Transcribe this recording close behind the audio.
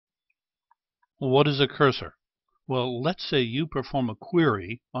What is a cursor? Well, let's say you perform a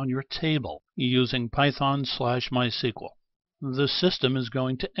query on your table using Python/MySQL. The system is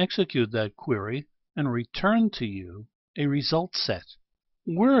going to execute that query and return to you a result set.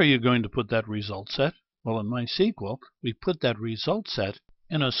 Where are you going to put that result set? Well, in MySQL, we put that result set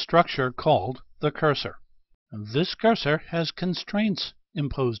in a structure called the cursor. This cursor has constraints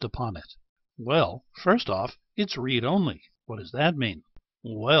imposed upon it. Well, first off, it's read-only. What does that mean?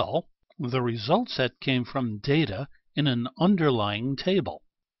 Well, the result set came from data in an underlying table.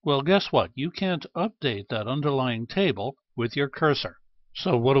 Well, guess what? You can't update that underlying table with your cursor.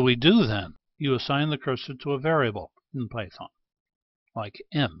 So what do we do then? You assign the cursor to a variable in Python, like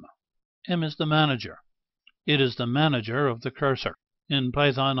m. M is the manager. It is the manager of the cursor. In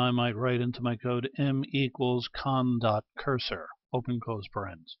Python, I might write into my code m equals con.cursor, open close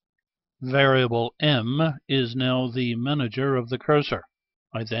parens. Variable m is now the manager of the cursor.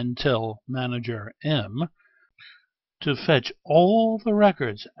 I then tell manager m to fetch all the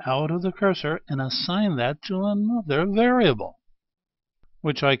records out of the cursor and assign that to another variable,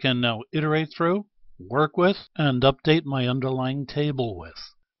 which I can now iterate through, work with, and update my underlying table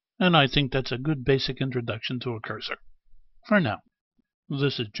with. And I think that's a good basic introduction to a cursor. For now,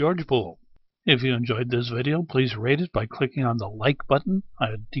 this is George Boole. If you enjoyed this video, please rate it by clicking on the like button.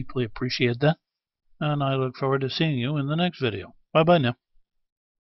 I would deeply appreciate that. And I look forward to seeing you in the next video. Bye-bye now.